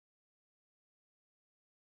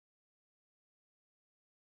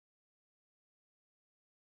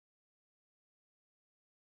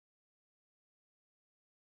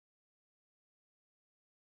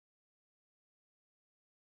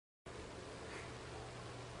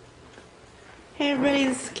Hey everybody,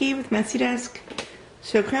 this is Key with Messy Desk.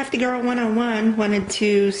 So Crafty Girl 101 wanted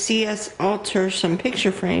to see us alter some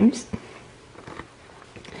picture frames.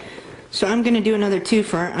 So I'm going to do another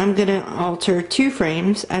twofer. I'm going to alter two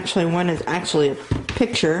frames. Actually, one is actually a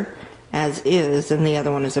picture as is, and the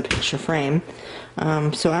other one is a picture frame.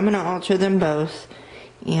 So I'm going to alter them both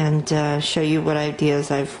and show you what ideas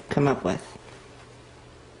I've come up with.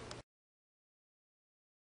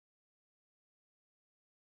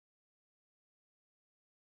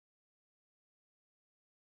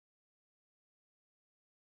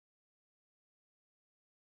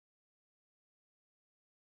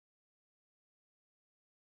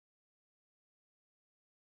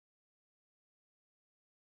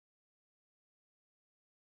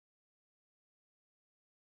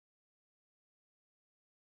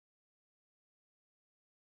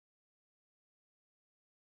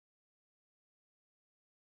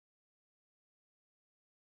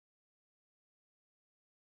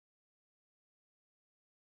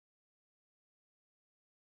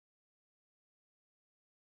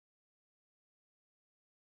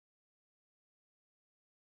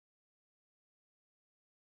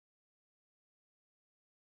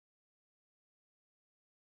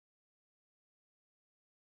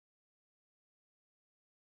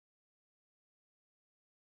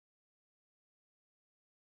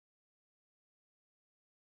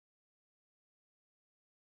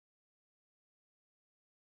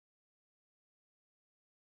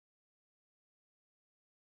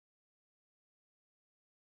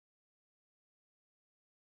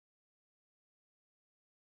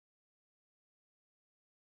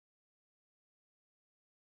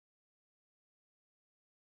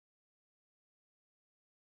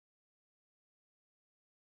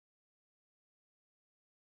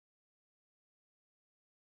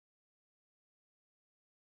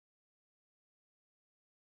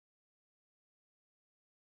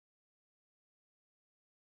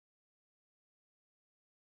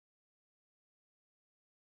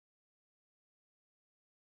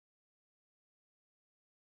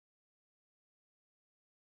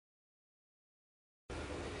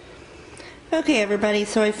 Okay everybody,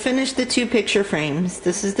 so I finished the two picture frames.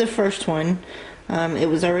 This is the first one. It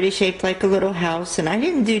was already shaped like a little house, and I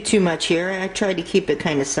didn't do too much here. I tried to keep it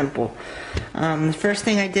kind of simple. The first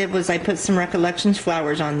thing I did was I put some Recollections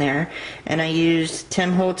flowers on there, and I used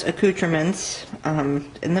Tim Holtz accoutrements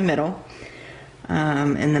in the middle.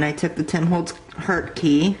 And then I took the Tim Holtz heart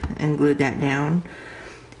key and glued that down.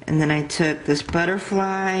 And then I took this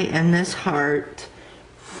butterfly and this heart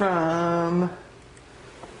from...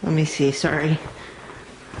 let me see, sorry.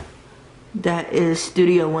 That is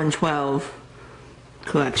Studio 112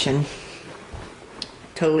 collection.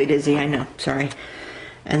 Totally dizzy, I know, sorry.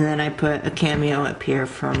 And then I put a cameo up here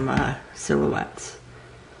from Silhouettes.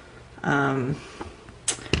 And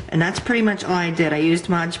that's pretty much all I did. I used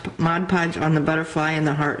Mod Podge on the butterfly and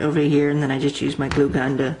the heart over here, and then I just used my glue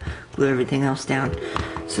gun to glue everything else down.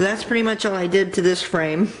 So that's pretty much all I did to this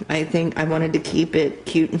frame. I think I wanted to keep it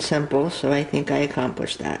cute and simple, so I think I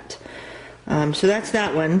accomplished that. So that's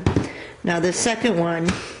that one. Now the second one,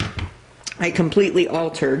 I completely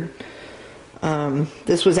altered.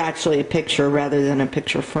 This was actually a picture rather than a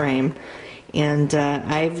picture frame. And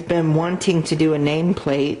I've been wanting to do a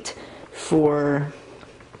nameplate for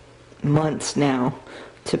months now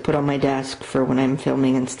to put on my desk for when I'm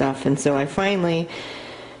filming and stuff. And so I finally...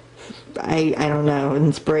 I don't know,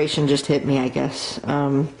 inspiration just hit me, I guess.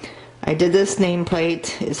 I did this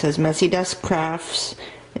nameplate. It says Messy Desk Crafts.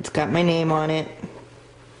 It's got my name on it.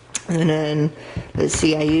 And then, let's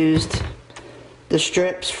see, I used the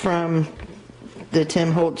strips from the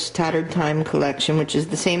Tim Holtz Tattered Time collection, which is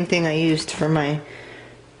the same thing I used for my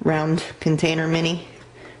round container mini.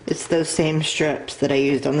 It's those same strips that I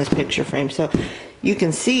used on this picture frame. So you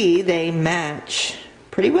can see they match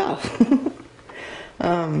pretty well.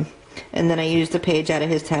 And then I used a page out of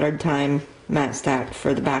his Tattered Time matte stack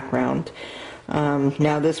for the background.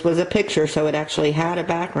 Now this was a picture, so it actually had a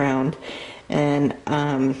background, and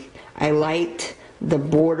I liked the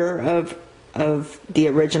border of the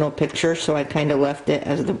original picture, so I kind of left it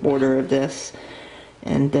as the border of this.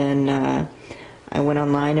 And then I went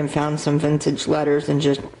online and found some vintage letters and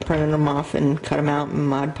just printed them off and cut them out and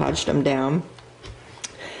Mod Podged them down.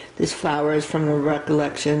 This flower is from the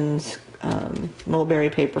Recollections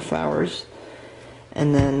mulberry paper flowers,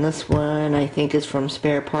 and then this one I think is from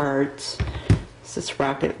Spare Parts. This is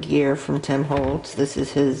Rocket Gear from Tim Holtz. This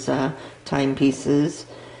is his timepieces,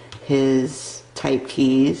 his type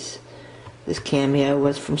keys. This cameo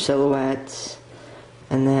was from Silhouettes,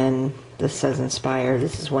 and then this says Inspire.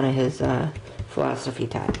 This is one of his philosophy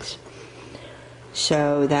tags.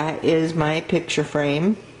 So that is my picture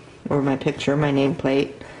frame, or my picture, my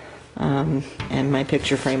nameplate, and my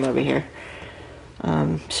picture frame over here.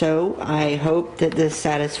 So I hope that this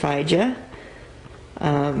satisfied you.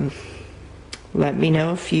 Let me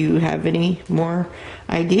know if you have any more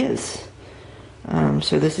ideas.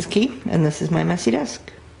 So this is Keith, and this is my messy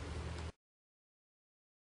desk.